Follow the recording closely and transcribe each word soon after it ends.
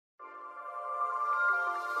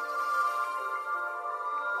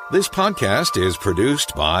This podcast is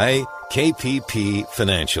produced by KPP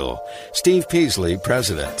Financial. Steve Peasley,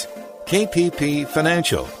 President. KPP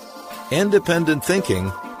Financial. Independent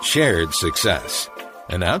thinking, shared success.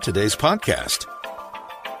 And now today's podcast.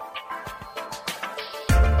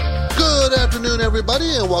 Good afternoon,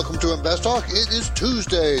 everybody, and welcome to Invest Talk. It is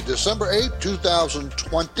Tuesday, December 8th,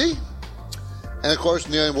 2020. And, of course,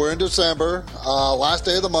 we're in December, last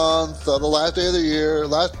day of the month, the last day of the year,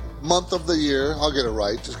 last month of the year. I'll get it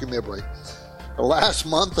right. Just give me a break. The last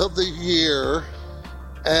month of the year.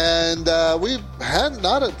 And we've had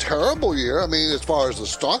not a terrible year. I mean, as far as the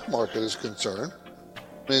stock market is concerned. I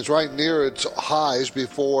mean, it's right near its highs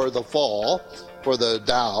before the fall for the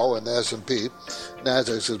Dow and the S&P.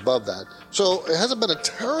 Nasdaq's above that. So it hasn't been a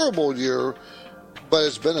terrible year, but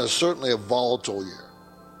it's been certainly a volatile year.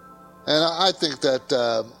 And I think that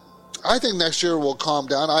next year will calm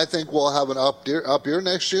down. I think we'll have an up year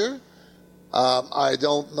next year. I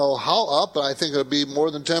don't know how up, but I think it'll be more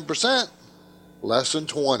than 10%, less than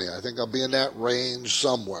 20. I think I'll be in that range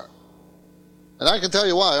somewhere. And I can tell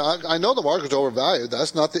you why. I know the market's overvalued.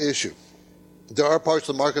 That's not the issue. There are parts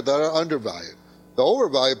of the market that are undervalued. The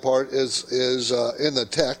overvalued part is in the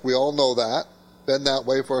tech. We all know that. Been that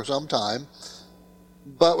way for some time.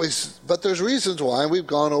 But there's reasons why, and we've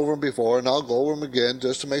gone over them before, and I'll go over them again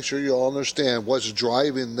just to make sure you all understand what's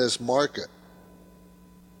driving this market.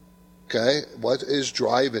 Okay? What is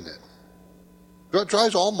driving it? What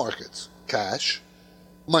drives all markets? Cash.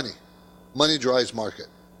 Money. Money drives market.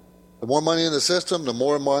 The more money in the system, the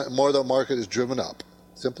more the market is driven up.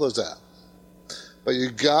 Simple as that. But you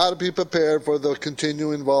got to be prepared for the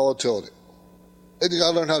continuing volatility. And you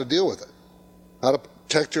got to learn how to deal with it. How to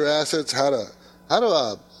protect your assets,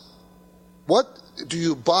 what do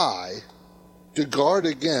you buy to guard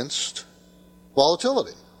against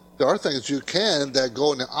volatility? There are things you can that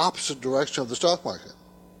go in the opposite direction of the stock market.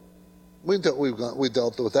 We dealt with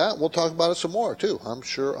that. We'll talk about it some more, too. I'm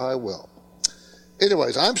sure I will.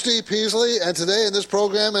 Anyways, I'm Steve Peasley, and today in this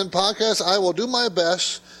program and podcast, I will do my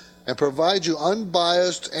best and provide you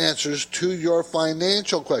unbiased answers to your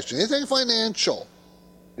financial question. Anything financial,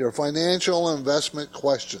 your financial investment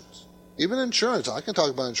questions. Even insurance. I can talk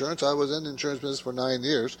about insurance. I was in the insurance business for 9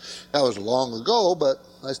 years. That was long ago, but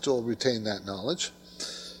I still retain that knowledge.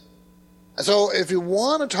 So if you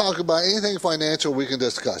want to talk about anything financial, we can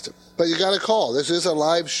discuss it. But you got to call. This is a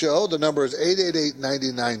live show. The number is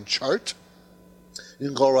 888-99-CHART. You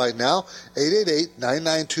can call right now,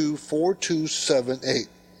 888-992-4278.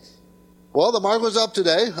 Well, the market was up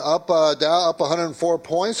today. Dow up 104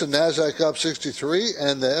 points, and Nasdaq up 63,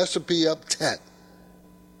 and the S&P up 10.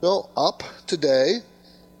 So up today,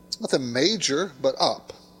 nothing major, but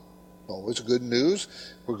up. Always good news.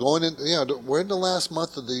 We're going in, we're in the last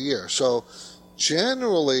month of the year. So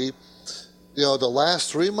generally, the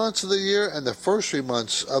last 3 months of the year and the first 3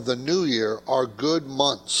 months of the new year are good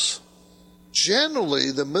months.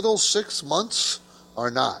 Generally, the middle 6 months are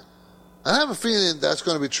not. I have a feeling that's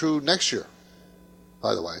going to be true next year,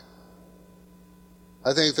 by the way.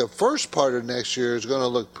 I think the first part of next year is going to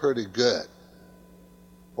look pretty good.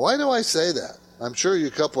 Why do I say that? I'm sure a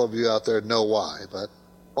couple of you out there know why, but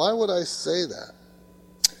why would I say that?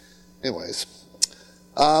 Anyways,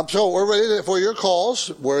 so we're ready for your calls.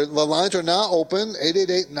 The lines are now open,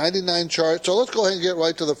 888-99-CHART. So let's go ahead and get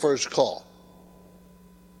right to the first call.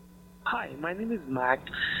 Hi, my name is Matt,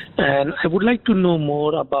 and I would like to know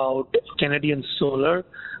more about Canadian Solar,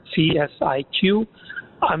 CSIQ.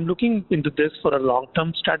 I'm looking into this for a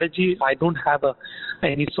long-term strategy. I don't have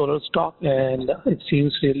any solar stock, and it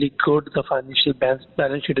seems really good. The financial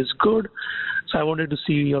balance sheet is good. So I wanted to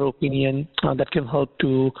see your opinion that can help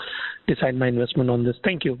to decide my investment on this.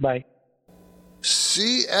 Thank you. Bye.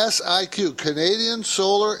 CSIQ, Canadian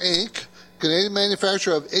Solar Inc., Canadian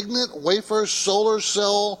manufacturer of Ignite wafer solar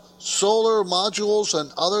cell, solar modules,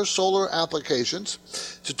 and other solar applications.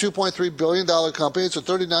 It's a $2.3 billion company. It's a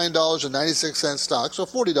 $39.96 stock, so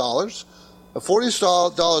 $40. A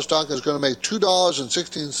 $40 stock is going to make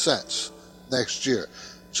 $2.16 next year.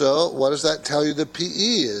 So what does that tell you the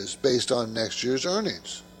PE is based on next year's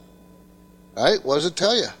earnings? Right? What does it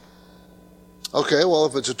tell you? Okay, well,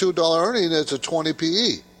 if it's a $2 earning, it's a 20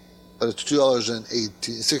 PE. But it's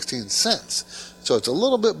 $2.16. So it's a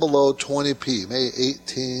little bit below 20 P, maybe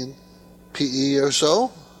 18 PE or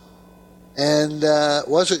so. And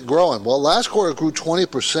was it growing? Well, last quarter grew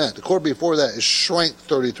 20%. The quarter before that, it shrank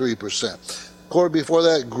 33%. The quarter before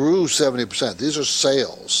that grew 70%. These are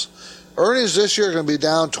sales. Earnings this year are going to be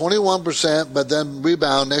down 21%, but then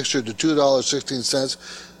rebound next year to $2.16,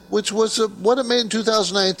 which was what it made in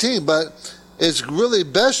 2019. But Its really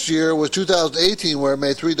best year was 2018, where it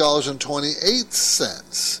made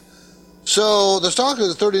 $3.28. So the stock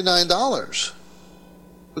is $39.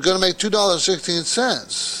 We're going to make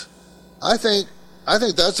 $2.16. I think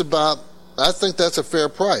that's a fair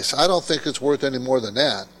price. I don't think it's worth any more than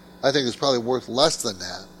that. I think it's probably worth less than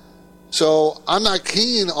that. So I'm not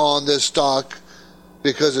keen on this stock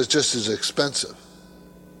because it's just as expensive.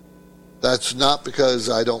 That's not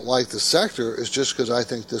because I don't like the sector. It's just because I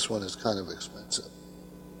think this one is kind of expensive.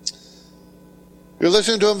 You're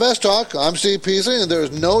listening to Invest Talk. I'm Steve Peasley, and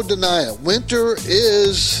there's no denying it. Winter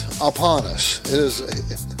is upon us. It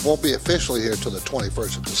won't be officially here till the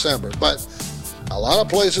 21st of December, but a lot of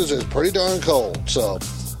places it's pretty darn cold. So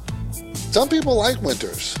some people like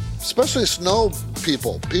winters, especially snow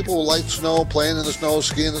people. People who like snow, playing in the snow,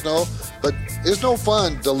 skiing in the snow, but it's no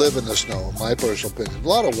fun to live in the snow, in my personal opinion. A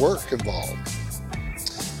lot of work involved.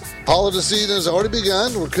 Holiday season has already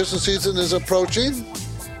begun, where Christmas season is approaching.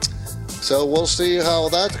 So we'll see how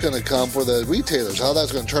that's going to come for the retailers, how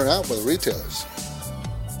that's going to turn out for the retailers.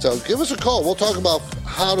 So give us a call. We'll talk about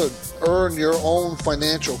how to earn your own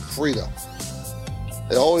financial freedom.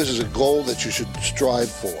 It always is a goal that you should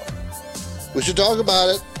strive for. We should talk about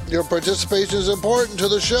it. Your participation is important to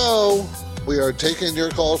the show. We are taking your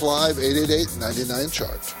calls live,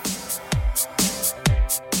 888-99-CHART.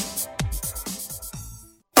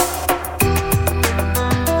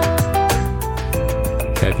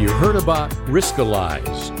 Have you heard about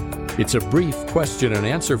Riskalyze? It's a brief question and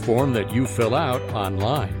answer form that you fill out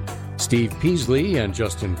online. Steve Peasley and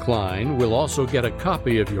Justin Klein will also get a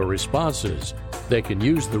copy of your responses. They can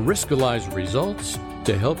use the Riskalyze results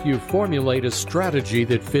to help you formulate a strategy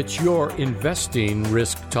that fits your investing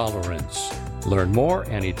risk tolerance. Learn more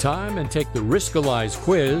anytime and take the Riskalyze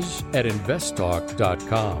quiz at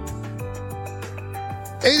investtalk.com.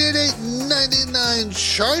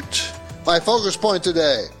 888-99-CHART. My focus point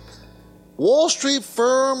today. Wall Street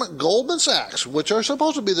firm Goldman Sachs, which are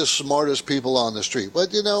supposed to be the smartest people on the street.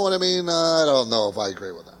 But you know what I mean? I don't know if I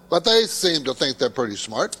agree with that. But they seem to think they're pretty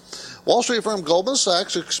smart. Wall Street firm Goldman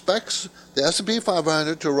Sachs expects the S&P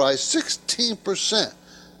 500 to rise 16%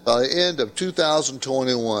 by the end of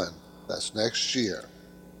 2021. That's next year.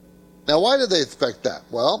 Now, why did they expect that?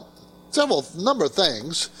 Well, number of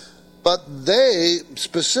things, but they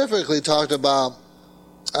specifically talked about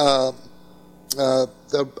the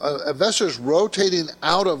investors rotating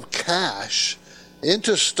out of cash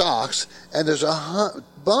into stocks, and there's a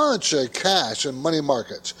bunch of cash in money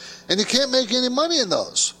markets, and you can't make any money in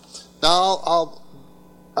those. Now, I'll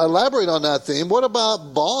elaborate on that theme. What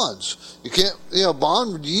about bonds? You can't,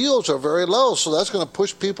 bond yields are very low, so that's going to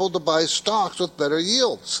push people to buy stocks with better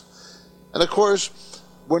yields. And of course,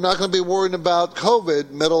 we're not going to be worrying about COVID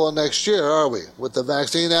middle of next year, are we? With the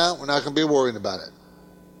vaccine out, we're not going to be worrying about it.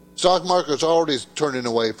 Stock market's already turning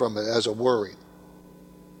away from it as a worry.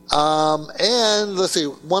 And let's see,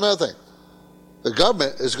 one other thing. The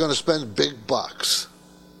government is going to spend big bucks.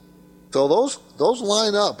 So those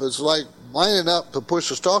line up. It's like lining up to push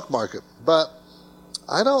the stock market. But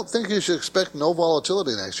I don't think you should expect no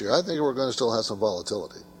volatility next year. I think we're going to still have some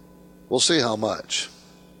volatility. We'll see how much.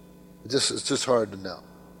 It's just hard to know.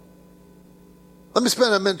 Let me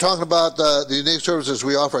spend a minute talking about the unique services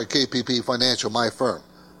we offer at KPP Financial, my firm.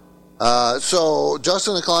 So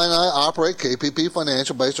Justin and Klein and I operate KPP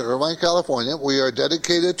Financial based in Irvine, California. We are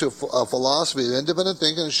dedicated to a philosophy of independent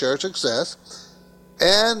thinking and shared success.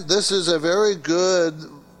 And this is a very good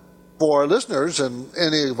for our listeners and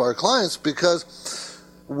any of our clients because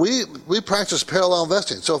we practice parallel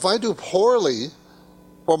investing. So if I do poorly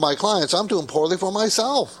for my clients, I'm doing poorly for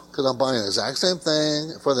myself because I'm buying the exact same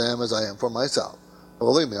thing for them as I am for myself. And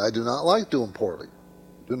believe me, I do not like doing poorly.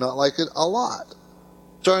 I do not like it a lot.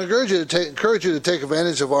 So I encourage you to take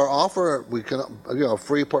advantage of our offer. We can, a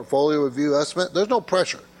free portfolio review estimate. There's no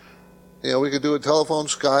pressure. We could do a telephone,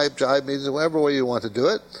 Skype, Jive meetings, whatever way you want to do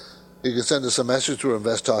it. You can send us a message through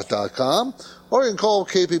investtalk.com, or you can call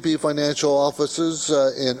KPP Financial offices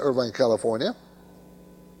in Irvine, California.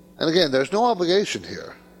 And again, there's no obligation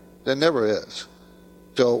here. There never is.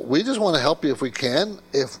 So we just want to help you if we can.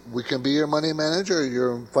 If we can be your money manager or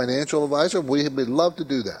your financial advisor, we'd love to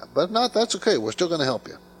do that. But if not, that's okay. We're still going to help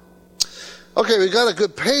you. Okay, we got a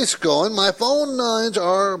good pace going. My phone lines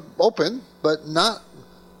are open, but now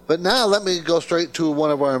let me go straight to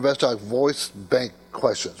one of our InvestTalk voice bank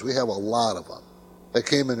questions. We have a lot of them that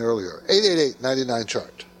came in earlier.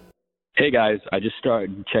 888-99-CHART. Hey, guys. I just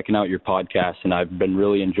started checking out your podcast, and I've been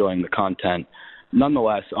really enjoying the content.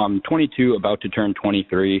 Nonetheless, I'm 22, about to turn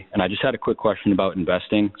 23, and I just had a quick question about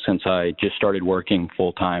investing since I just started working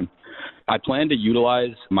full-time. I plan to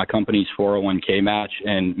utilize my company's 401k match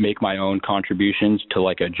and make my own contributions to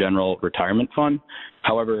like a general retirement fund.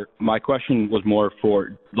 However, my question was more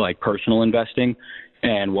for like personal investing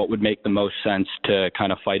and what would make the most sense to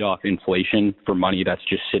kind of fight off inflation for money that's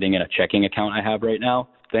just sitting in a checking account I have right now.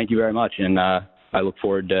 Thank you very much, and I look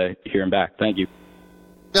forward to hearing back. Thank you.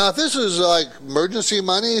 Now, if this is like emergency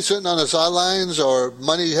money sitting on the sidelines or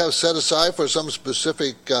money you have set aside for some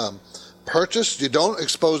specific purchase, you don't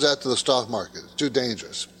expose that to the stock market. It's too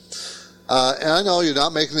dangerous. And I know you're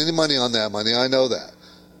not making any money on that money. I know that.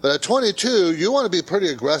 But at 22, you want to be pretty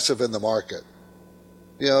aggressive in the market.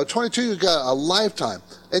 22, you've got a lifetime.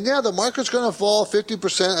 And yeah, the market's going to fall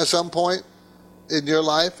 50% at some point in your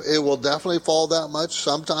life. It will definitely fall that much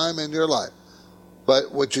sometime in your life.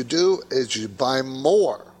 But what you do is you buy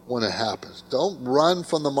more when it happens. Don't run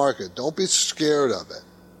from the market. Don't be scared of it.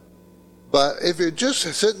 But if you're just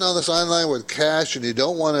sitting on the sideline with cash and you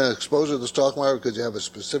don't want to expose it to the stock market because you have a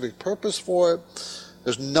specific purpose for it,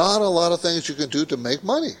 there's not a lot of things you can do to make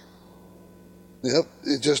money.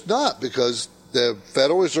 It's just not, because the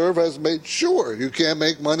Federal Reserve has made sure you can't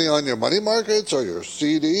make money on your money markets or your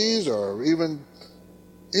CDs or even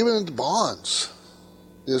in bonds.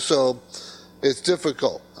 So it's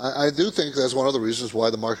difficult. I do think that's one of the reasons why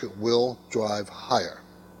the market will drive higher.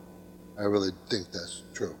 I really think that's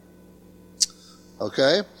true.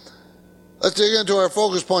 Okay? Let's dig into our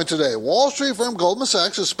focus point today. Wall Street firm Goldman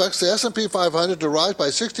Sachs expects the S&P 500 to rise by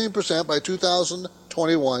 16% by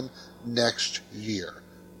 2021 next year.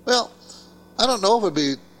 Well, I don't know if it'd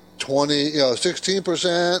be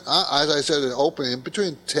 16%. As I said in opening,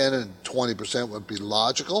 between 10 and 20% would be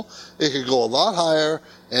logical. It could go a lot higher,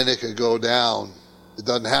 and it could go down. It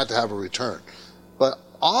doesn't have to have a return. But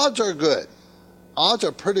odds are good. Odds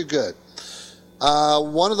are pretty good.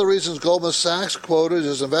 One of the reasons Goldman Sachs quoted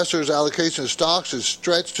is investors' allocation of stocks is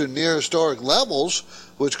stretched to near historic levels,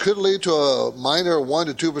 which could lead to a minor 1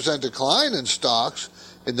 to 2% decline in stocks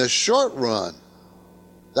in the short run.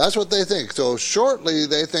 That's what they think. So shortly,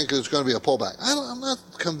 they think it's going to be a pullback. I'm not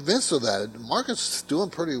convinced of that. The market's doing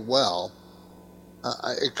pretty well.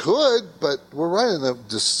 It could, but we're right in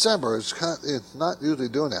December. It's not usually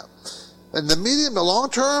doing that. In the medium to long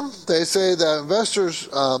term, they say that investors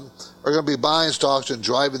are going to be buying stocks and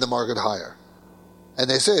driving the market higher. And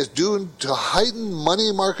they say it's due to heightened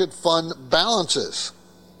money market fund balances.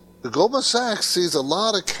 The Goldman Sachs sees a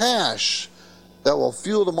lot of cash that will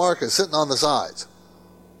fuel the market sitting on the sides.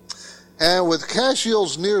 And with cash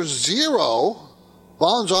yields near zero,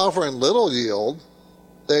 bonds offering little yield,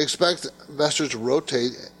 they expect investors to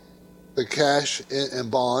rotate the cash and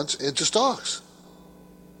bonds into stocks.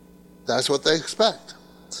 That's what they expect.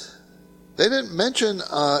 They didn't mention,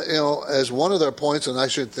 as one of their points, and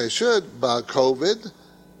they should, about COVID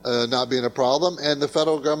not being a problem, and the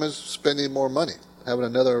federal government spending more money, having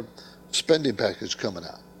another spending package coming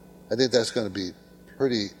out. I think that's going to be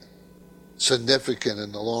pretty significant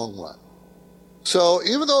in the long run. So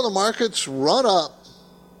even though the markets run up,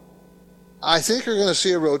 I think you're going to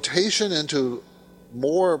see a rotation into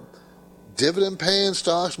more dividend-paying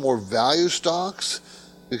stocks, more value stocks,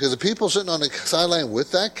 because the people sitting on the sideline with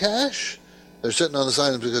that cash, they're sitting on the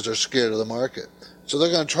sideline because they're scared of the market. So they're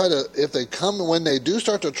going to try to, when they do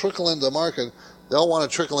start to trickle into the market, they'll want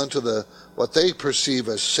to trickle into what they perceive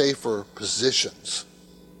as safer positions.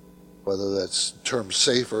 Whether that term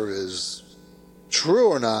safer is true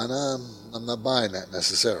or not, I'm not buying that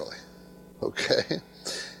necessarily. Okay?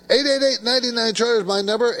 888-99-CHART is my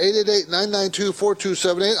number,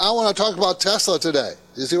 888-992-4278. I want to talk about Tesla today.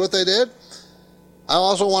 Do you see what they did? I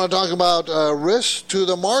also want to talk about risks to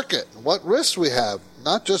the market, what risks we have,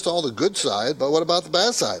 not just all the good side, but what about the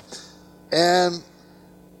bad side? And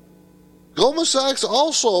Goldman Sachs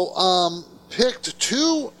also picked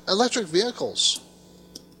 2 electric vehicles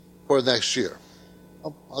for next year.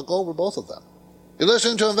 I'll go over both of them. You're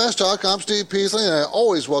listening to Invest Talk. I'm Steve Peasley, and I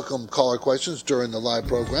always welcome caller questions during the live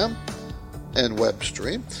program and web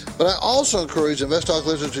stream. But I also encourage Invest Talk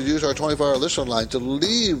listeners to use our 24-hour listener line to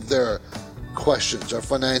leave their questions, our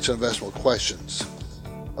financial investment questions.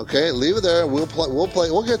 Okay, leave it there. We'll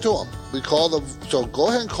get to them. So go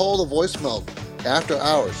ahead and call the voicemail after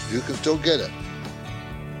hours. You can still get it.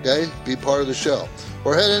 Okay, be part of the show.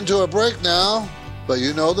 We're heading into a break now, but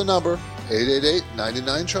you know the number,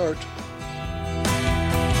 888-99-CHART.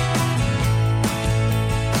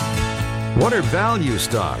 What are value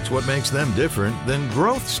stocks? What makes them different than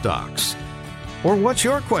growth stocks? Or what's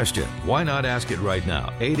your question? Why not ask it right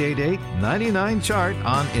now? 888-99-CHART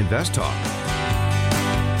on Invest Talk.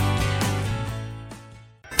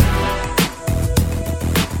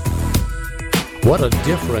 What a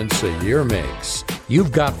difference a year makes.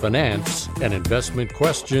 You've got finance and investment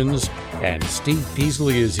questions, and Steve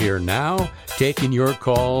Peasley is here now taking your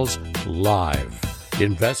calls live.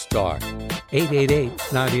 InvestTalk,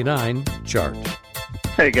 888-99-CHART.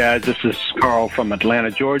 Hey guys, this is Carl from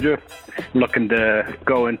Atlanta, Georgia. Looking to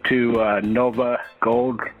go into Nova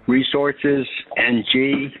Gold Resources,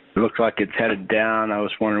 NG. Looks like it's headed down. I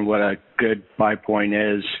was wondering what a good buy point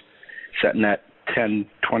is. Setting at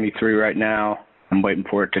 10.23 right now. I'm waiting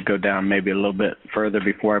for it to go down maybe a little bit further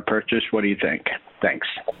before I purchase. What do you think? Thanks.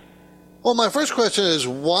 Well, my first question is,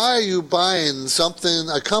 why are you buying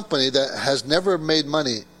a company that has never made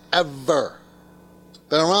money ever?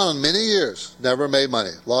 Been around many years, never made money,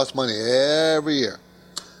 lost money every year.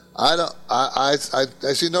 I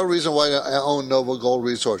see no reason why I own Nova Gold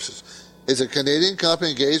Resources. It's a Canadian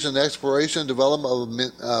company engaged in exploration and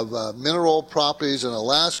development of mineral properties in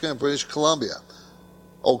Alaska and British Columbia.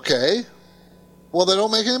 Okay. Well, they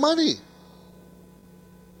don't make any money.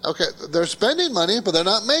 Okay, they're spending money, but they're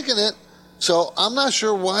not making it. So I'm not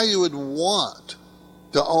sure why you would want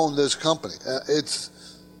to own this company.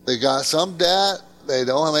 They got some debt. They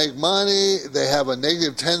don't make money. They have a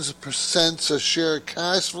negative 10% a share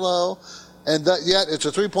cash flow, and yet it's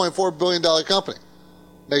a $3.4 billion company.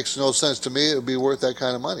 Makes no sense to me. It would be worth that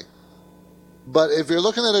kind of money. But if you're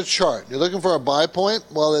looking at a chart, you're looking for a buy point,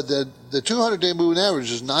 well, the 200-day moving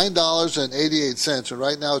average is $9.88, and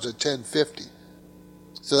right now it's at $10.50.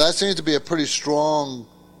 So that seems to be a pretty strong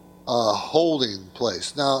holding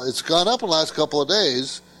place. Now, it's gone up in the last couple of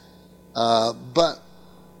days, but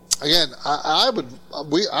again,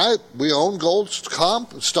 we own gold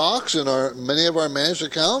stocks in many of our managed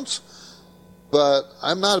accounts, but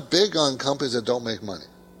I'm not big on companies that don't make money.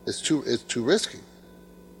 It's too risky.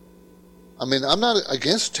 I mean, I'm not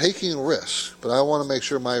against taking risks, but I want to make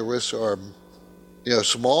sure my risks are,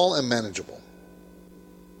 small and manageable.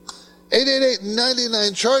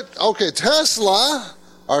 888-99-CHART. Okay, Tesla,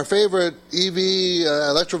 our favorite EV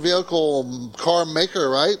electric vehicle car maker,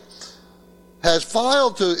 right, has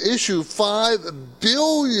filed to issue $5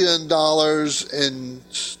 billion in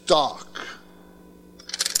stock.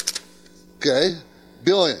 Okay,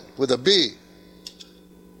 billion with a B.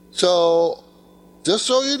 So, just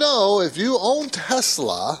so you know, if you own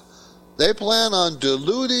Tesla, they plan on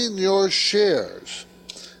diluting your shares.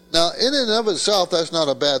 Now, in and of itself, that's not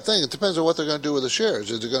a bad thing. It depends on what they're going to do with the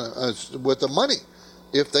shares. Is it going to, with the money?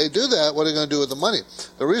 If they do that, what are they going to do with the money?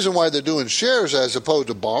 The reason why they're doing shares as opposed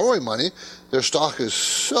to borrowing money, their stock is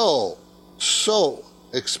so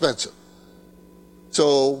expensive.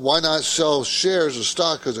 So why not sell shares of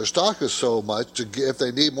stock because their stock is so much if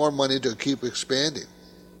they need more money to keep expanding?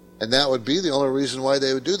 And that would be the only reason why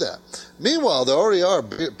they would do that. Meanwhile, they already are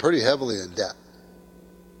pretty heavily in debt.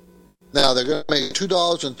 Now, they're going to make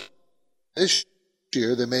 $2 this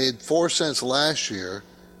year. They made 4 cents last year.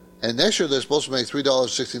 And next year, they're supposed to make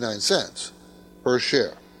 $3.69 per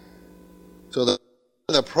share. So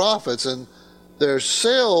the profits and their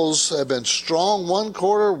sales have been strong one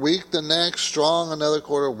quarter, weak the next, strong another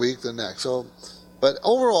quarter, weak the next. So, but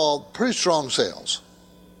overall, pretty strong sales.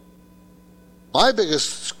 My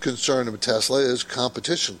biggest concern of Tesla is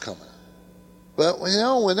competition coming. But,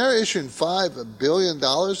 when they're issuing $5 billion,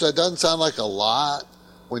 that doesn't sound like a lot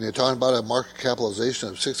when you're talking about a market capitalization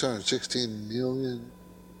of $616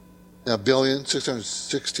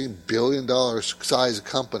 billion size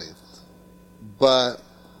company. But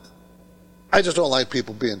I just don't like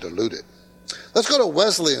people being diluted. Let's go to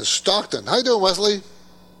Wesley in Stockton. How you doing, Wesley?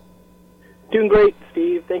 Doing great,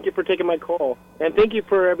 Steve. Thank you for taking my call. And thank you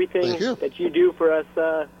for everything that you do for us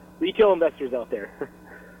retail investors out there.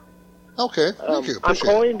 Okay, thank you. I'm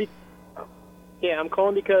calling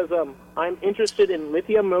because I'm interested in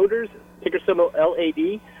Lithium Motors, ticker symbol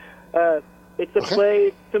LAD. It's a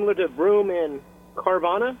play similar to Vroom and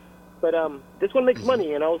Carvana, but this one makes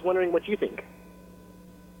money, and I was wondering what you think.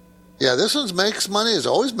 Yeah, this one makes money, has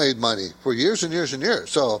always made money for years and years and years.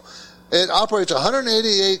 So it operates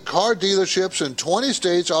 188 car dealerships in 20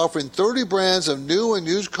 states, offering 30 brands of new and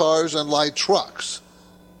used cars and light trucks.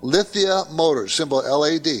 Lithia Motors, symbol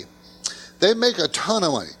LAD. They make a ton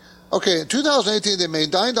of money. Okay, in 2018, they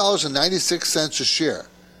made $9.96 a share.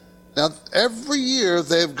 Now, every year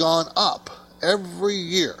they've gone up. Every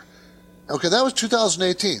year. Okay, that was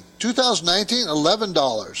 2018. 2019,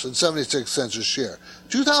 $11.76 a share.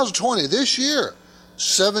 2020, this year,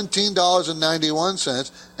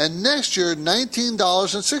 $17.91. And next year,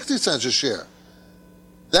 $19.60 a share.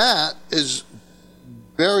 That is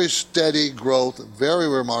very steady growth, very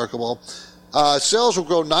remarkable. Sales had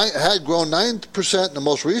grown 9% in the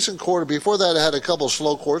most recent quarter. Before that, it had a couple of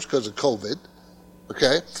slow quarters because of COVID.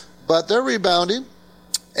 Okay, but they're rebounding,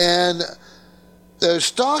 and Their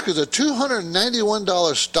stock is a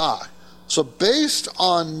 $291 stock. So based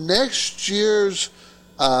on next year's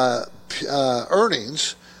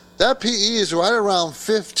earnings, that PE is right around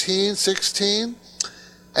 15, 16.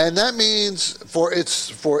 And that means for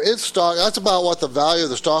its stock, that's about what the value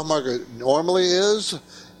of the stock market normally is.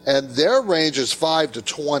 And their range is 5 to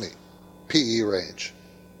 20 PE range.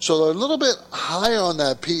 So they're a little bit higher on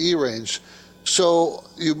that PE range. So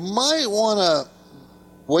you might want to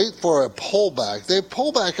wait for a pullback. They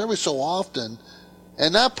pull back every so often.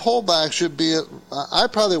 And that pullback should be,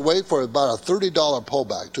 I'd probably wait for about a $30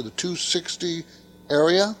 pullback to the 260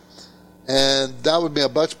 area. And that would be a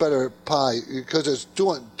much better pie because it's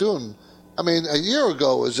doing. I mean, a year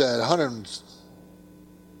ago it was at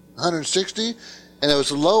 160, and it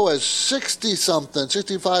was as low as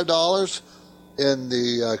 $65 in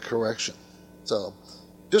the correction. So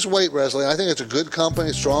just wait, Wesley. I think it's a good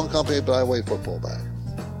company, strong company, but I wait for a pullback.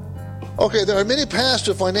 Okay, there are many paths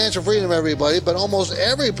to financial freedom, everybody, but almost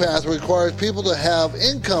every path requires people to have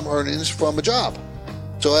income earnings from a job.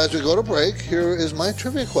 So as we go to break, here is my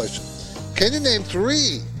trivia question. Can you name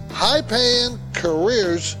 3 high-paying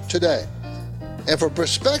careers today? And for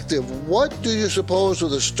perspective, what do you suppose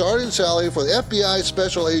was the starting salary for the FBI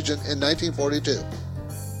special agent in 1942?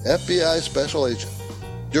 FBI special agent.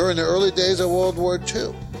 During the early days of World War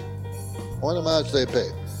II. What amount they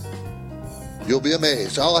paid? You'll be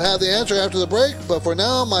amazed. I'll have the answer after the break, but for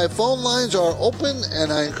now, my phone lines are open,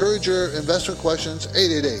 and I encourage your investment questions,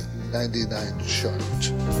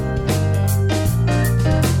 888-99-CHART.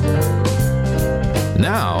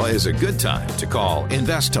 Now is a good time to call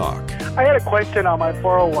Invest Talk. I had a question on my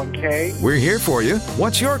 401k. We're here for you.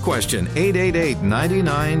 What's your question?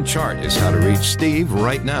 888-99-CHART is how to reach Steve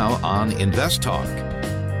right now on Invest Talk.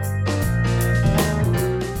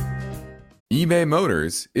 eBay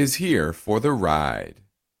Motors is here for the ride.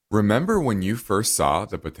 Remember when you first saw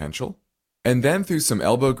the potential? And then through some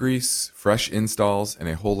elbow grease, fresh installs, and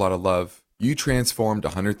a whole lot of love, you transformed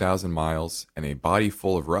 100,000 miles and a body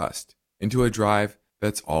full of rust into a drive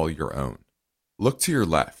that's all your own. Look to your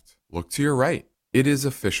left. Look to your right. It is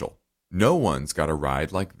official. No one's got a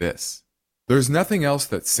ride like this. There's nothing else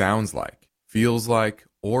that sounds like, feels like,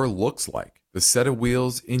 or looks like the set of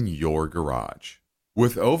wheels in your garage.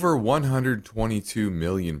 With over 122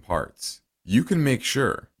 million parts, you can make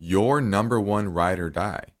sure your number one ride or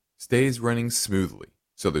die stays running smoothly,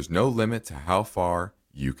 so there's no limit to how far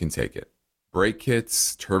you can take it. Brake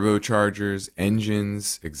kits, turbochargers,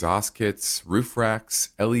 engines, exhaust kits, roof racks,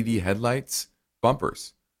 LED headlights,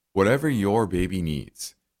 bumpers, whatever your baby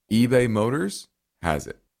needs, eBay Motors has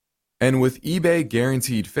it. And with eBay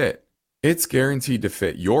Guaranteed Fit, it's guaranteed to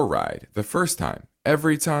fit your ride the first time,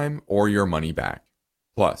 every time, or your money back.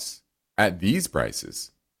 Plus, at these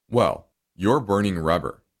prices, well, you're burning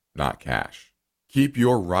rubber, not cash. Keep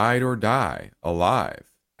your ride or die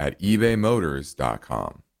alive at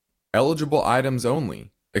ebaymotors.com. Eligible items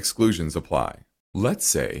only. Exclusions apply. Let's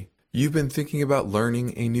say you've been thinking about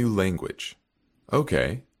learning a new language.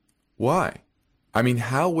 Okay, why? I mean,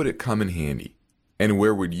 how would it come in handy? And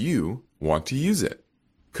where would you want to use it?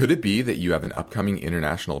 Could it be that you have an upcoming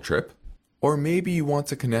international trip? Or maybe you want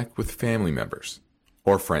to connect with family members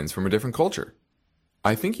or friends from a different culture?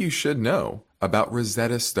 I think you should know about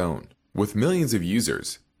Rosetta Stone. With millions of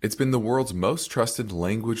users, it's been the world's most trusted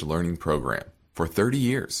language learning program for 30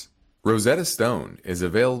 years. Rosetta Stone is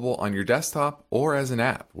available on your desktop or as an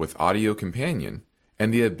app with Audio Companion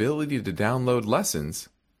and the ability to download lessons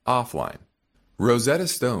offline. Rosetta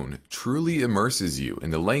Stone truly immerses you in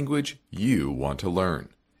the language you want to learn.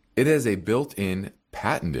 It has a built-in,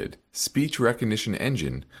 patented speech recognition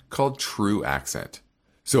engine called True Accent.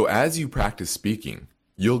 So as you practice speaking,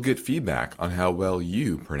 you'll get feedback on how well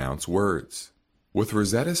you pronounce words. With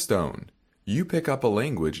Rosetta Stone, you pick up a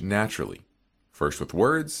language naturally, first with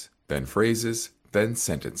words, then phrases, then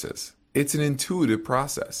sentences. It's an intuitive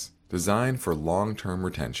process designed for long-term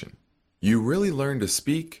retention. You really learn to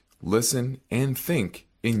speak, listen, and think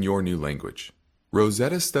in your new language.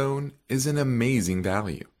 Rosetta Stone is an amazing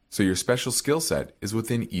value, so your special skill set is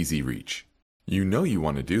within easy reach. You know you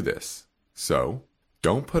want to do this, so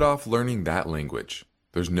don't put off learning that language.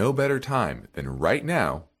 There's no better time than right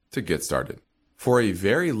now to get started. For a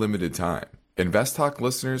very limited time, Invest Talk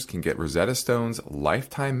listeners can get Rosetta Stone's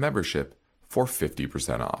lifetime membership for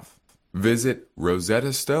 50% off. Visit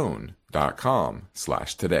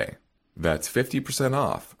rosettastone.com/today. That's 50%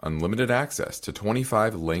 off unlimited access to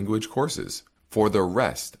 25 language courses for the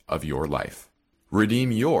rest of your life.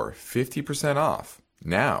 Redeem your 50% off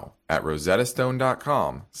now at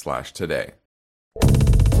rosettastone.com/today.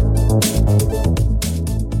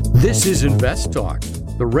 This is Invest Talk.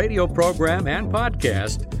 the radio program and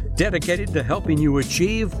podcast dedicated to helping you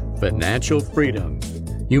achieve financial freedom.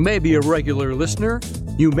 You may be a regular listener.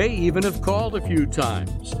 You may even have called a few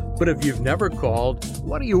times. But if you've never called,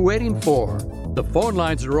 what are you waiting for? The phone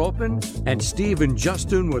lines are open, and Steve and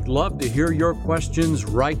Justin would love to hear your questions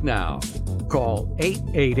right now. Call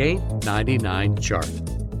 888-99-CHART.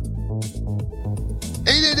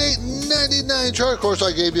 888-99-CHART. Of course,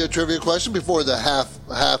 I gave you a trivia question before the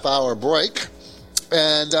half-hour break.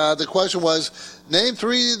 And the question was, name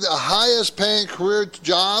 3 the highest paying career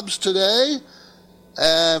jobs today.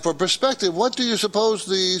 And for perspective, what do you suppose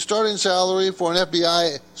the starting salary for an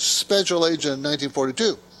FBI special agent in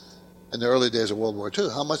 1942, in the early days of World War II?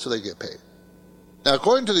 How much do they get paid? Now,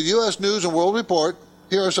 according to the U.S. News and World Report,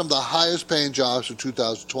 here are some of the highest paying jobs for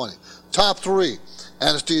 2020. Top 3,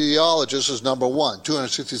 anesthesiologist is number 1,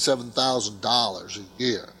 $267,000 a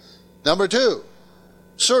year. Number 2,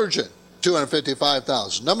 surgeon,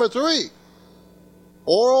 $255,000. Number 3,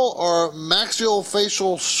 oral or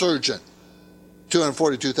maxillofacial surgeon,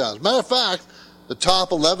 $242,000. Matter of fact, the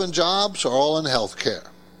top 11 jobs are all in healthcare.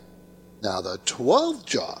 Now, the 12th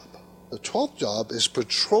job is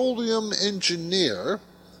petroleum engineer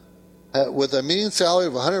with a mean salary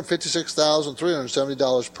of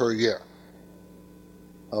 $156,370 per year.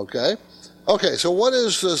 Okay, so what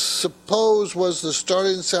is suppose was the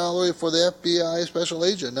starting salary for the FBI special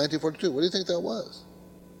agent in 1942? What do you think that was?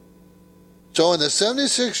 So in the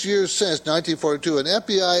 76 years since 1942, an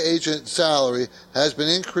FBI agent salary has been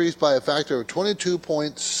increased by a factor of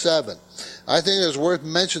 22.7. I think it's worth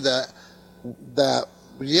mentioning that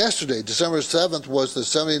yesterday, December 7th, was the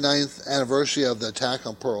 79th anniversary of the attack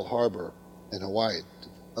on Pearl Harbor in Hawaii. Did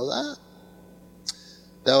you know that?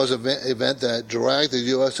 That was an event that dragged the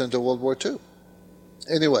U.S. into World War II.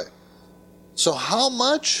 Anyway, so how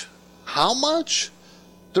much?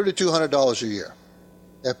 $3,200 a year.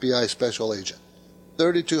 FBI special agent.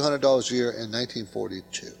 $3,200 a year in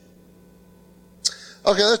 1942.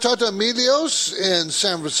 Okay, let's talk to Emilios in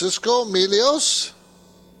San Francisco. Emilios?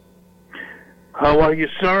 How are you,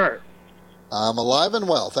 sir? I'm alive and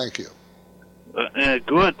well, thank you.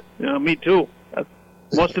 Good. Me too. That's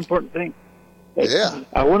the most important thing. Yeah.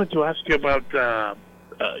 I wanted to ask you about,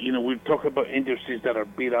 we've talked about industries that are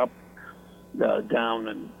beat up, down,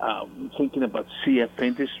 and thinking about CF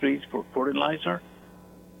Industries for fertilizer.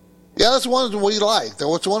 Yeah, that's one we like.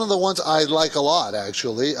 That's one of the ones I like a lot,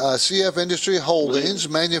 actually. CF Industry Holdings,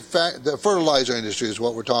 the fertilizer industry is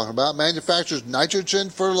what we're talking about, manufactures nitrogen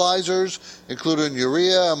fertilizers, including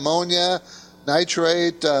urea, ammonia,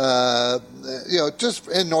 nitrate, just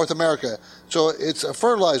in North America. So it's a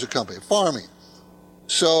fertilizer company, farming.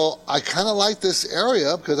 So I kind of like this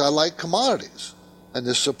area because I like commodities, and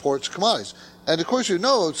this supports commodities. And of course,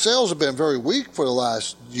 sales have been very weak for the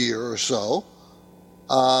last year or so.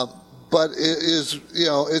 But it is,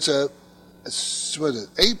 it's a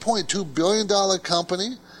 $8.2 billion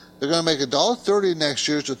company. They're going to make $1.30 next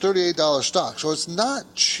year. It's a $38 stock. So it's not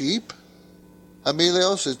cheap,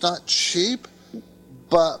 Emilios. It's not cheap.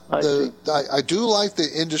 But I do like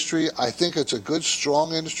the industry. I think it's a good,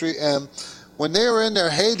 strong industry. And when they were in their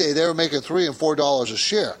heyday, they were making $3 and $4 a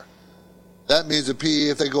share. That means the PE,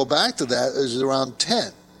 if they go back to that, is around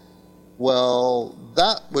 10. Well,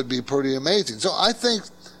 that would be pretty amazing. So I think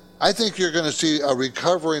you're going to see a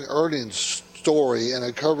recovering earnings story and a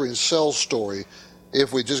recovering sales story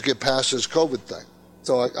if we just get past this COVID thing.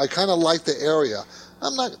 So I kind of like the area.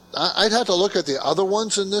 I'd have to look at the other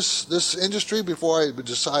ones in this industry before I would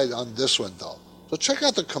decide on this one, though. So check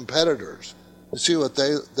out the competitors and see what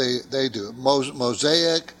they do.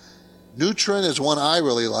 Mosaic, Nutrin is one I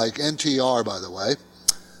really like. NTR, by the way.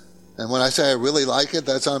 And when I say I really like it,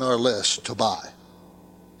 that's on our list to buy.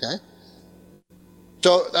 Okay?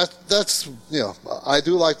 So that's I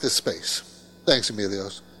do like this space. Thanks,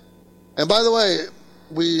 Emilios. And by the way,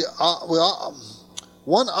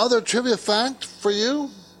 one other trivia fact for you: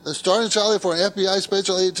 the starting salary for an FBI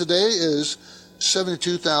special agent today is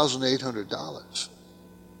 $72,800.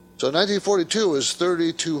 So 1942 was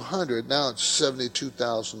 $3,200. Now it's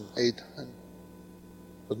 $72,800.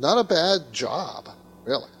 But not a bad job,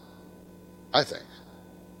 really. I think.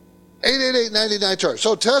 888-99-CHART.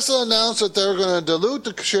 So Tesla announced that they're going to dilute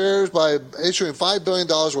the shares by issuing $5 billion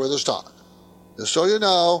worth of stock. Just so you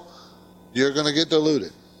know, you're going to get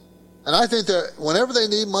diluted. And I think that whenever they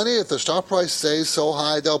need money, if the stock price stays so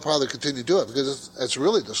high, they'll probably continue to do it because it's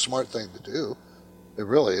really the smart thing to do. It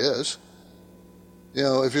really is.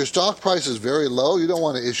 If your stock price is very low, you don't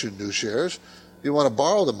want to issue new shares. You want to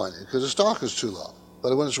borrow the money because the stock is too low.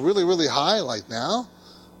 But when it's really, really high like now,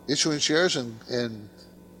 issuing shares and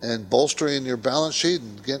bolstering your balance sheet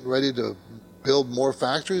and getting ready to build more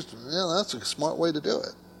factories, that's a smart way to do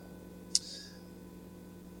it.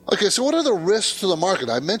 Okay, so what are the risks to the market?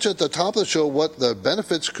 I mentioned at the top of the show what the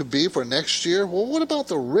benefits could be for next year. Well, what about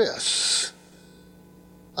the risks?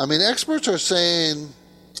 I mean, experts are saying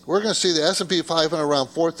we're going to see the S&P 500 around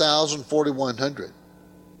 4,000, 4,100.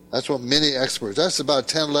 That's what many experts, that's about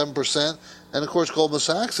 10, 11%. And of course, Goldman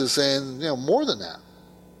Sachs is saying, more than that.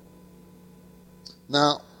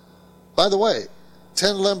 Now, by the way,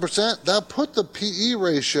 10, 11%, that put the PE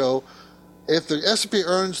ratio, if the S&P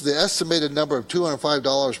earns the estimated number of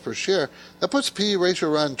 $205 per share, that puts PE ratio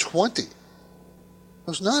around 20.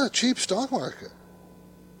 It's not a cheap stock market.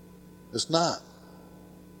 It's not.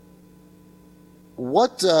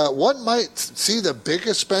 What might see the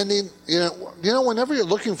biggest spending? Whenever you're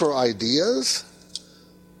looking for ideas,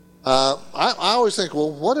 I always think,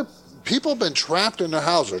 well, what if people have been trapped in their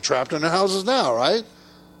houses? They're trapped in their houses now, right?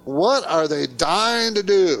 What are they dying to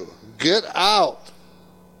do? Get out.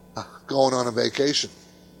 Going on a vacation,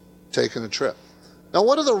 taking a trip. Now,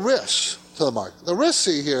 what are the risks to the market? The risks,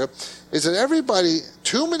 see here, is that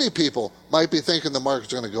too many people might be thinking the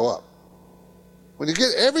market's going to go up. When you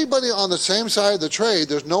get everybody on the same side of the trade,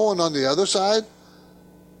 there's no one on the other side,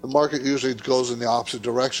 the market usually goes in the opposite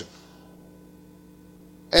direction.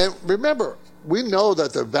 And remember, we know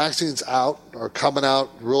that the vaccines are coming out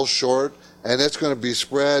real short, and it's going to be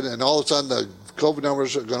spread, and all of a sudden the COVID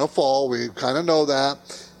numbers are going to fall. We kind of know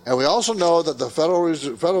that. And we also know that the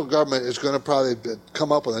federal government is going to probably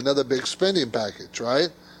come up with another big spending package, right?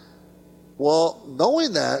 Well,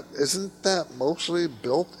 knowing that, isn't that mostly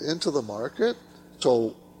built into the market?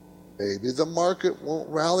 So maybe the market won't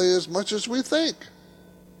rally as much as we think.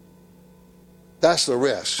 That's the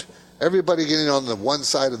risk. Everybody getting on the one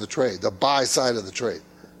side of the trade, the buy side of the trade.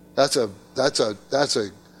 That's a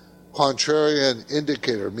contrarian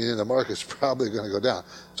indicator, meaning the market's probably going to go down.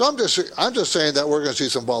 So I'm just saying that we're going to see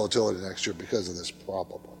some volatility next year because of this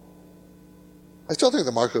problem. I still think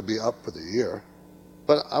the market will be up for the year,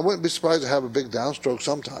 but I wouldn't be surprised to have a big downstroke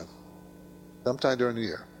sometime during the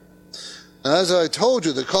year. Now, as I told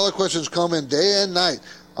you, the caller questions come in day and night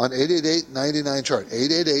on 888-99-CHART,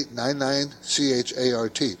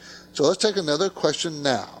 888-99-CHART. So let's take another question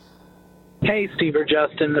now. Hey, Steve or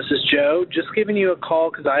Justin, this is Joe. Just giving you a call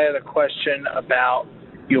because I had a question about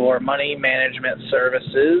your money management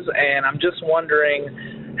services, and I'm just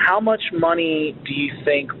wondering, how much money do you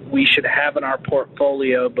think we should have in our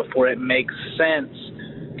portfolio before it makes sense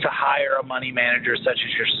to hire a money manager such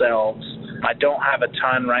as yourselves? I don't have a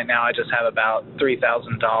ton right now. I just have about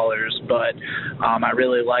 $3,000, but I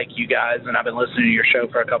really like you guys, and I've been listening to your show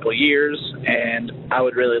for a couple of years, and I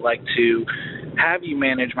would really like to have you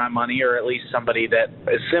manage my money, or at least somebody that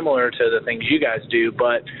is similar to the things you guys do,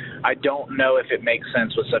 but I don't know if it makes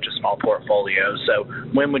sense with such a small portfolio. So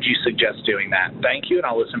when would you suggest doing that? Thank you, and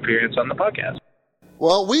I'll listen for your answers on the podcast.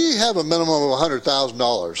 Well, we have a minimum of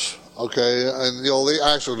 $100,000. Okay, and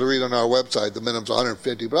actually to read on our website, the minimum's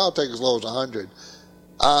 $150, but I'll take as low as $100.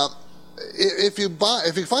 If you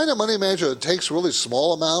find a money manager that takes really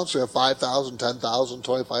small amounts, you have $5,000, $10,000,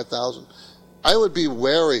 $25,000, I would be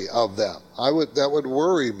wary of them. That would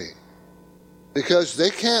worry me, because they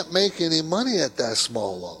can't make any money at that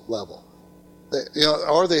small level.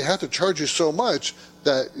 Or they have to charge you so much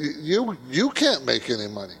that you can't make any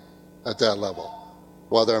money at that level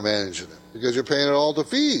while they're managing it, because you're paying all the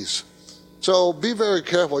fees. So be very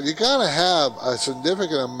careful. You got to have a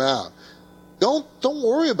significant amount. Don't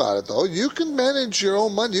worry about it, though. You can manage your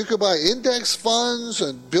own money. You can buy index funds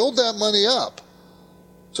and build that money up.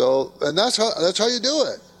 So, and that's how you do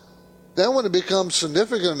it. Then when it becomes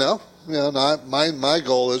significant enough, my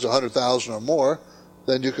goal is $100,000 or more,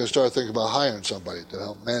 then you can start thinking about hiring somebody to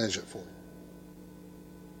help manage it for you.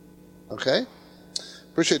 Okay?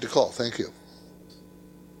 Appreciate the call. Thank you.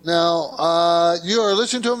 Now, you are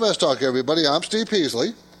listening to Invest Talk, everybody. I'm Steve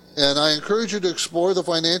Peasley, and I encourage you to explore the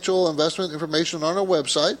financial investment information on our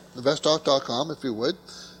website, investtalk.com, if you would.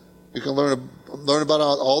 You can learn about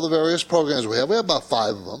all the various programs we have. We have about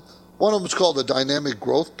 5 of them. One of them is called the Dynamic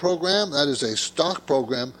Growth Program. That is a stock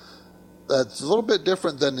program that's a little bit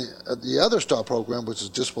different than the other stock program, which is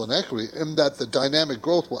Disciplined Equity, in that the Dynamic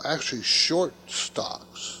Growth will actually short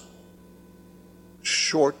stocks.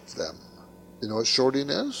 Short them. You know what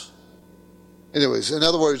shorting is? Anyways, in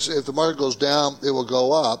other words, if the market goes down, it will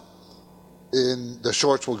go up, and the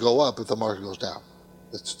shorts will go up if the market goes down.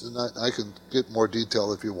 I can get more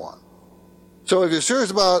detail if you want. So if you're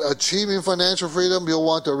serious about achieving financial freedom, you'll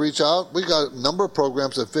want to reach out. We got a number of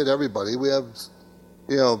programs that fit everybody. We have,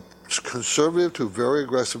 conservative to very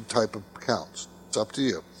aggressive type of accounts. It's up to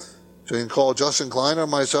you. So you can call Justin Klein or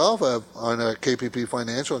myself on KPP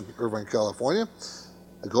Financial in Irvine, California.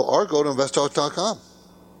 Go to investtalk.com.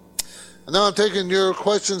 And now I'm taking your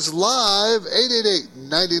questions live,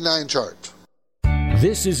 888-99-CHART.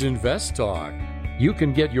 This is Invest Talk. You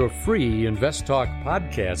can get your free Invest Talk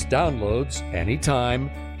podcast downloads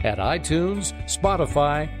anytime at iTunes,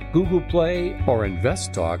 Spotify, Google Play, or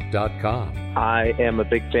investtalk.com. I am a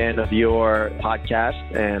big fan of your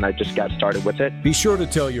podcast, and I just got started with it. Be sure to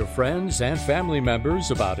tell your friends and family members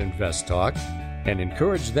about Invest Talk and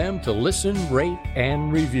encourage them to listen, rate,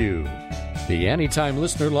 and review. The Anytime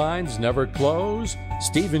listener lines never close.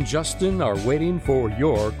 Steve and Justin are waiting for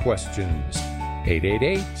your questions.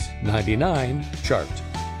 888-99-CHART.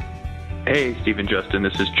 Hey, Steve and Justin.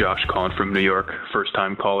 This is Josh calling from New York,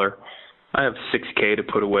 first-time caller. I have $6,000 to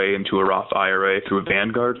put away into a Roth IRA through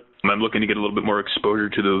Vanguard. I'm looking to get a little bit more exposure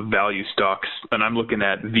to the value stocks, and I'm looking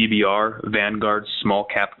at VBR, Vanguard Small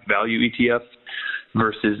Cap Value ETF,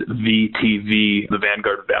 versus VTV, the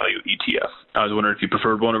Vanguard Value ETF. I was wondering if you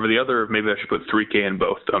preferred one over the other, or maybe I should put $3,000 in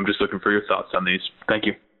both. I'm just looking for your thoughts on these. Thank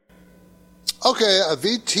you. Okay, a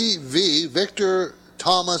VTV, Victor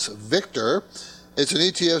Thomas Victor. It's an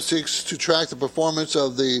ETF seeks to track the performance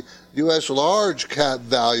of the U.S. Large Cap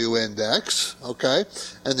Value Index, okay?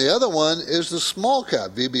 And the other one is the Small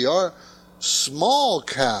Cap, VBR Small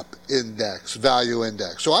Cap Index, Value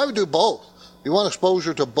Index. So I would do both. You want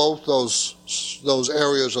exposure to both those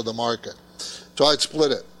areas of the market. So I'd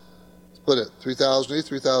split it, 3,000 each,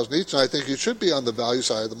 3,000 each, and I think you should be on the value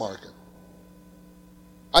side of the market.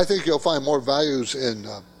 I think you'll find more values in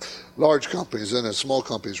large companies than in small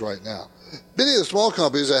companies right now. Many of the small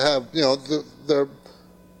companies that have,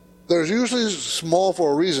 they're usually small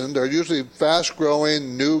for a reason. They're usually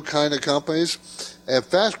fast-growing, new kind of companies, and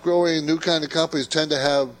fast-growing, new kind of companies don't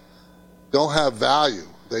have value.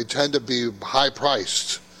 They tend to be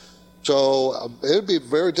high-priced. So it'd be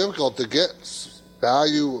very difficult to get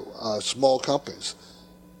value small companies.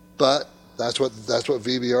 But that's what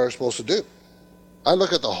VBR is supposed to do. I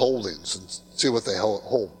look at the holdings and see what they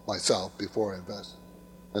hold myself before I invest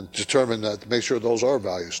and determine that to make sure those are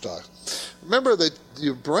value stocks. Remember that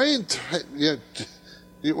your brain,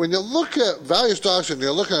 when you look at value stocks and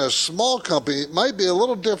you're looking at a small company, it might be a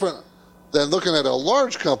little different than looking at a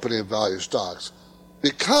large company in value stocks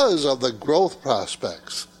because of the growth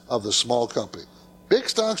prospects of the small company. Big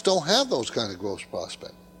stocks don't have those kind of growth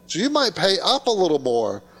prospects. So you might pay up a little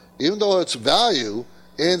more, even though it's value,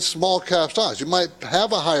 in small cap stocks. You might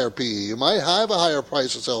have a higher PE. You might have a higher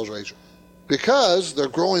price to sales ratio because they're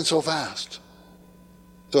growing so fast.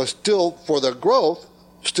 So still, for their growth,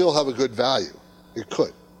 still have a good value. It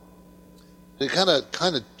could. You kind of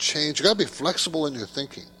change. You got to be flexible in your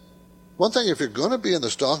thinking. One thing, if you're going to be in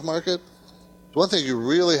the stock market, one thing you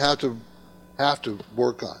really have to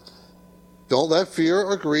work on. Don't let fear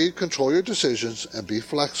or greed control your decisions, and be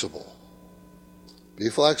flexible. Be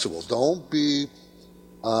flexible. Don't be,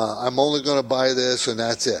 I'm only going to buy this and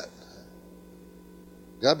that's it.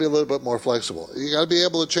 You got to be a little bit more flexible. You got to be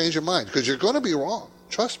able to change your mind because you're going to be wrong.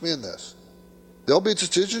 Trust me in this. There'll be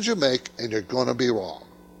decisions you make and you're going to be wrong.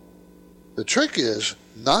 The trick is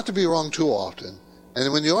not to be wrong too often.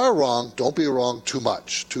 And when you are wrong, don't be wrong too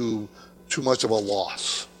much, too much of a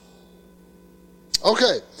loss.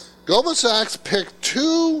 Okay, Goldman Sachs picked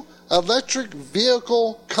 2 electric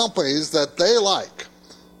vehicle companies that they like.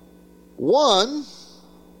 One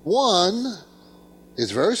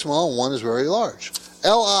is very small and one is very large. Li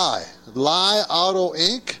Auto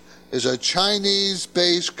Inc. is a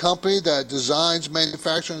Chinese-based company that designs,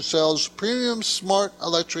 manufactures, and sells premium smart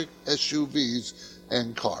electric SUVs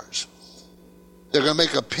and cars. They're going to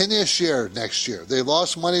make a penny a share next year. They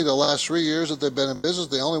lost money the last 3 years that they've been in business.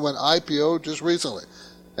 They only went IPO just recently.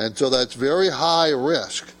 And so that's very high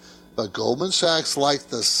risk. But Goldman Sachs likes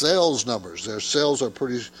the sales numbers. Their sales are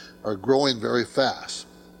growing very fast.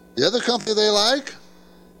 The other company they like?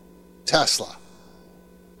 Tesla.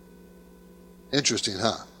 Interesting,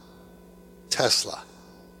 huh? Tesla.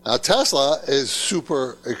 Now, Tesla is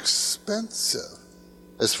super expensive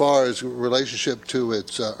as far as relationship to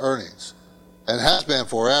its earnings. And has been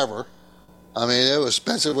forever. I mean, it was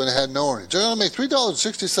expensive when it had no earnings. They're going to make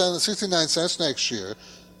 $3.69 next year.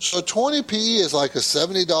 So 20 PE is like a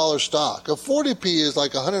 $70 stock. A 40 PE is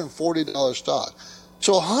like a $140 stock.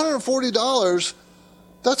 So $140,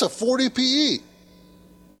 that's a 40 PE.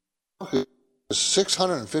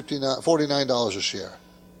 $649 a share.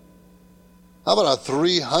 How about a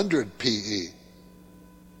 300 PE?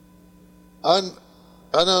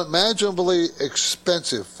 Unimaginably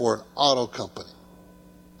expensive for an auto company.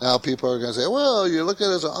 Now people are going to say, well, you look at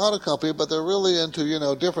it as an auto company, but they're really into,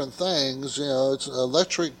 different things. It's an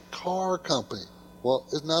electric car company. Well,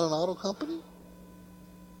 isn't that an auto company?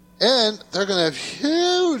 And they're going to have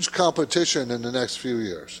huge competition in the next few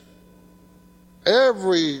years.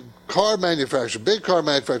 Every car manufacturer, big car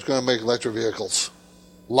manufacturer, is going to make electric vehicles.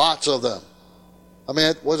 Lots of them. I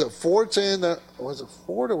mean, was it Ford saying that? Was it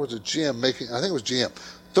Ford or was it GM making? I think it was GM.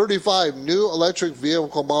 35 new electric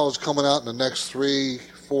vehicle models coming out in the next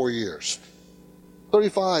 3-4 years.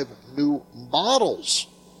 35 new models.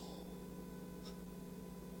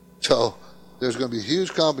 So there's going to be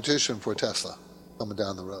huge competition for Tesla coming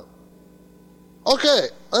down the road. Okay,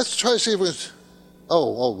 let's try to see if we can...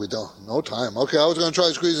 Oh, we don't. No time. Okay, I was going to try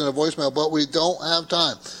to squeeze in a voicemail, but we don't have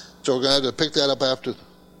time. So we're going to have to pick that up after...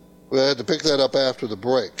 We had to pick that up after the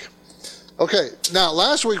break. Okay, now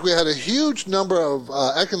last week we had a huge number of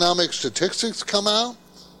economic statistics come out.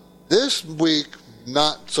 This week,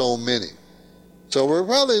 not so many. So we're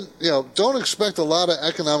probably, don't expect a lot of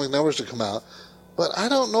economic numbers to come out, but I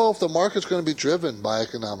don't know if the market's going to be driven by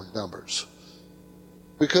economic numbers.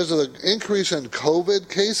 Because of the increase in COVID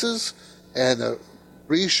cases and the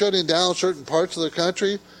re-shutting down certain parts of the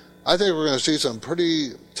country, I think we're going to see some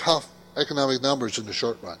pretty tough economic numbers in the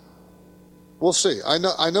short run. We'll see. I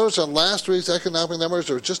noticed on last week's economic numbers,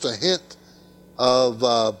 there was just a hint of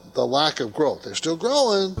the lack of growth. They're still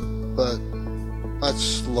growing, but much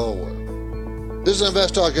slower. This is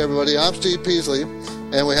Invest Talk, everybody. I'm Steve Peasley,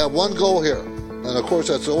 and we have one goal here. And, of course,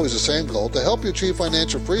 that's always the same goal, to help you achieve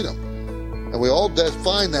financial freedom. And we all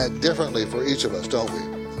define that differently for each of us, don't we?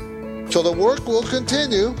 So the work will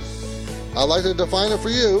continue. I'd like to define it for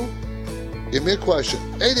you. Give me a question.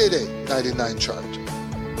 888-99-CHART.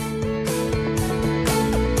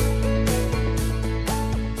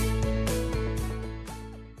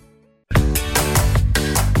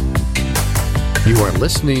 You are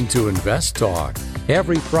listening to Invest Talk.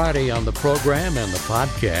 Every Friday on the program and the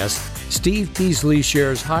podcast, Steve Peasley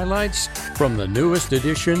shares highlights from the newest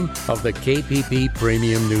edition of the KPP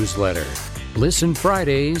Premium Newsletter. Listen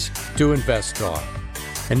Fridays to Invest Talk.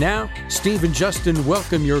 And now, Steve and Justin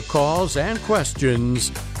welcome your calls and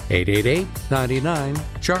questions.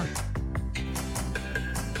 888-99-CHART.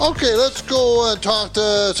 Okay, let's go and talk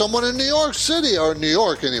to someone in New York City, or New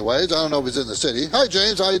York anyways. I don't know if he's in the city. Hi,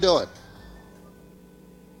 James. How you doing?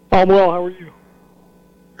 I'm well. How are you?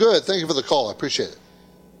 Good. Thank you for the call. I appreciate it.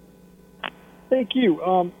 Thank you.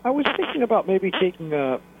 I was thinking about maybe taking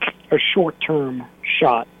a short-term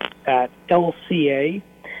shot at LCA.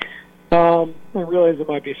 I realize there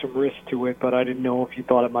might be some risk to it, but I didn't know if you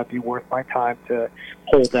thought it might be worth my time to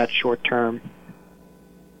hold that short-term.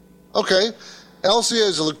 Okay. LCA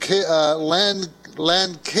is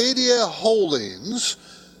Lancadia Holdings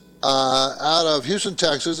out of Houston,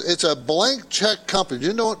 Texas. It's a blank check company. Do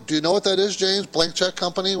you know what that is, James? Blank check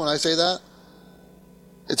company, when I say that?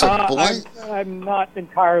 It's a blank... I'm not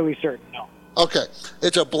entirely certain, no. Okay.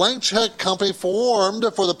 It's a blank check company formed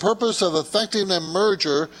for the purpose of effecting a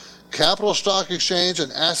merger, capital stock exchange, and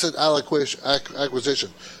asset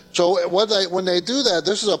acquisition. So when they do that,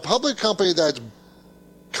 this is a public company that's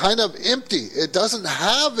kind of empty. It doesn't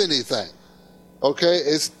have anything. Okay?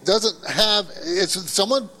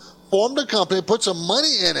 Someone formed a company, put some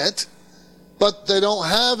money in it, but they don't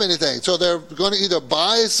have anything. So they're going to either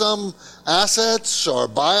buy some assets or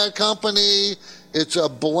buy a company. It's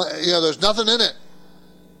there's nothing in it.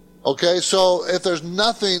 Okay, so if there's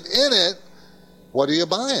nothing in it, what are you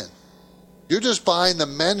buying? You're just buying the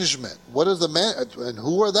management. What is and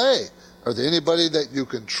who are they? Are they anybody that you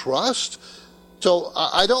can trust? So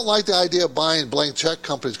I don't like the idea of buying blank check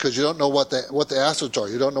companies because you don't know what the assets are.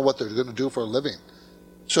 You don't know what they're going to do for a living.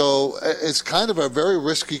 So it's kind of a very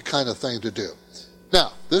risky kind of thing to do.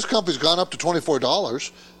 Now, this company's gone up to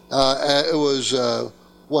 $24. It was,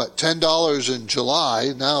 $10 in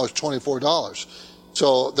July. Now it's $24.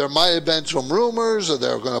 So there might have been some rumors that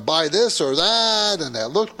they're going to buy this or that, and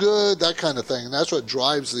that looked good, that kind of thing. And that's what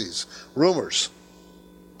drives these rumors.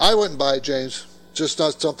 I wouldn't buy it, James. Just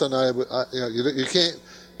not something you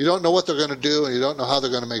don't know what they're going to do, and you don't know how they're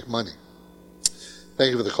going to make money.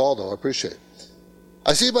 Thank you for the call, though. I appreciate it.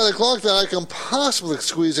 I see by the clock that I can possibly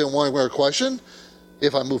squeeze in one more question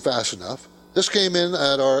if I move fast enough. This came in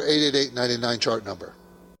at our 888-99-CHART number.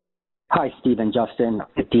 Hi, Steve and Justin.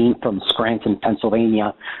 Dean from Scranton,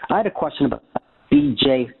 Pennsylvania. I had a question about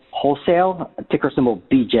BJ Wholesale, ticker symbol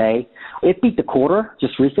BJ. It beat the quarter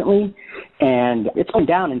just recently, and it's going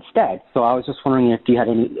down instead. So I was just wondering if you had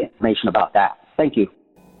any information about that. Thank you.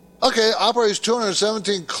 Okay, operates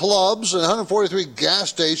 217 clubs and 143 gas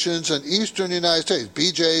stations in eastern United States.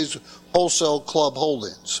 BJ's Wholesale Club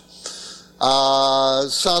Holdings.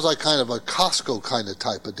 Sounds like kind of a Costco kind of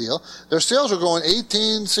type of deal. Their sales are growing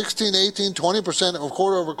 18, 16, 18, 20%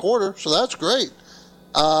 quarter over quarter, so that's great.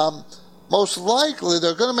 Most likely,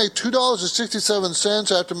 they're going to make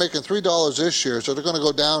 $2.67 after making $3 this year, so they're going to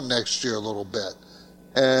go down next year a little bit.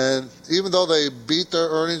 And even though they beat their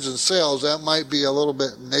earnings and sales, that might be a little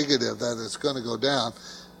bit negative that it's going to go down.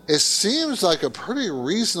 It seems like a pretty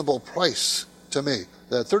reasonable price to me,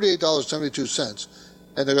 that $38.72,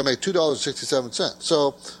 and they're going to make $2.67.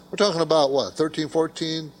 So we're talking about, what, 13,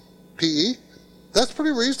 14 PE? That's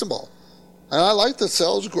pretty reasonable. And I like the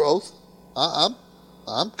sales growth. I'm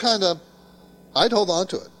kind of, I'd hold on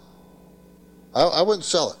to it. I wouldn't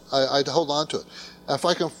sell it. I'd hold on to it. If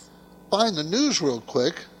I can find the news real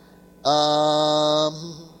quick,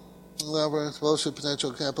 explosive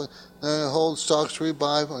potential capital, hold stocks to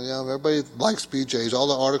rebuy. Yeah, everybody likes BJs. All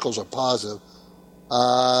the articles are positive.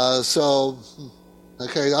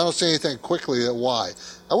 Okay, I don't see anything quickly at why.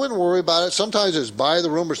 I wouldn't worry about it. Sometimes it's buy the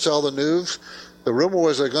rumor, sell the news. The rumor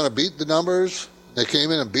was they're going to beat the numbers. They came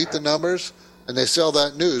in and beat the numbers. And they sell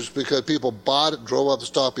that news because people bought it, drove up the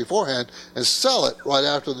stock beforehand, and sell it right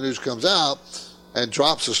after the news comes out and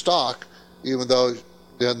drops the stock, even though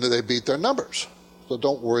then they beat their numbers. So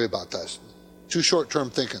don't worry about that. Too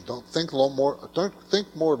short-term thinking. Don't think more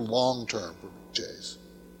long-term for BJs.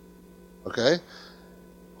 Okay?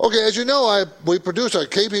 Okay, as you know, we produce our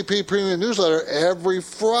KPP Premium Newsletter every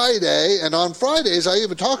Friday, and on Fridays I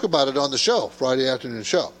even talk about it on the show, Friday afternoon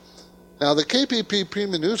show. Now, the KPP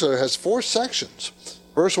Premium Newsletter has 4 sections.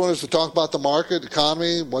 First one is to talk about the market,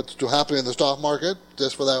 economy, what's happening in the stock market,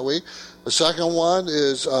 just for that week. The second one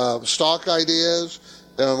is stock ideas.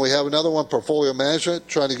 Then we have another one, portfolio management,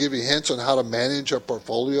 trying to give you hints on how to manage a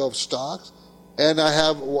portfolio of stocks. And I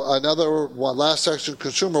have another one, last section,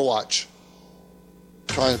 Consumer Watch,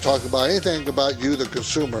 trying to talk about anything about you, the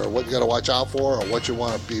consumer, what you got to watch out for, or what you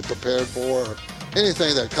want to be prepared for, or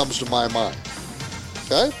anything that comes to my mind.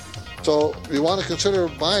 Okay? So if you want to consider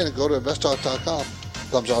buying it, go to investtalk.com.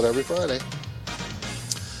 Comes out every Friday.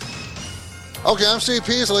 Okay, I'm Steve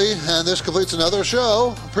Peasley, and this completes another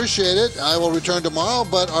show. Appreciate it. I will return tomorrow,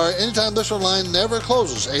 but our Anytime Listener line never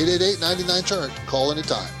closes. 888-99-CHART. Call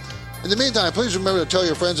anytime. In the meantime, please remember to tell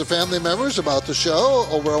your friends and family members about the show.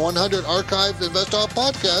 Over 100 archived InvestTalk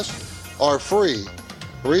podcasts are free.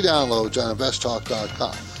 Free downloads on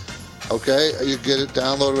investtalk.com. Okay, you get it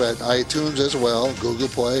downloaded at iTunes as well, Google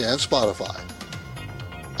Play, and Spotify.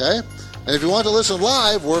 Okay? And if you want to listen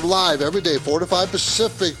live, we're live every day, 4 to 5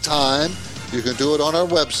 Pacific time. You can do it on our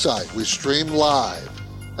website. We stream live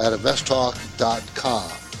at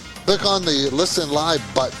investtalk.com. Click on the Listen Live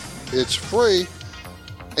button. It's free.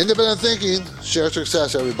 Independent thinking. Share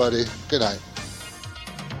success, everybody. Good night.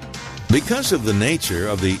 Because of the nature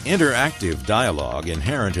of the interactive dialogue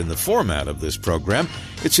inherent in the format of this program,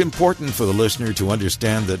 it's important for the listener to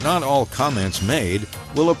understand that not all comments made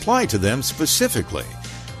will apply to them specifically.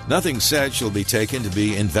 Nothing said shall be taken to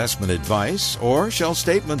be investment advice, or shall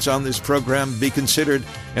statements on this program be considered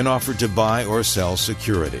an offer to buy or sell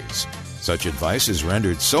securities. Such advice is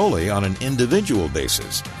rendered solely on an individual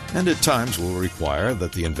basis, and at times will require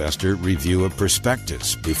that the investor review a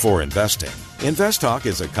prospectus before investing. InvestTalk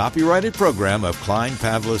is a copyrighted program of Klein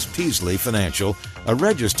Pavlis Peasley Financial, a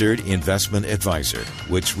registered investment advisor,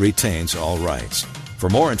 which retains all rights. For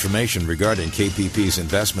more information regarding KPP's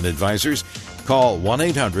investment advisors, call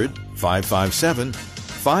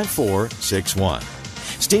 1-800-557-5461.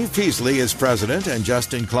 Steve Peasley is President and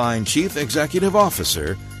Justin Klein Chief Executive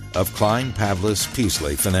Officer of Klein Pavlis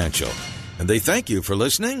Peasley Financial. And they thank you for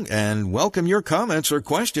listening and welcome your comments or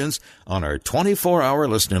questions on our 24-hour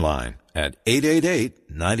listener line at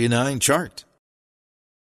 888-99-CHART.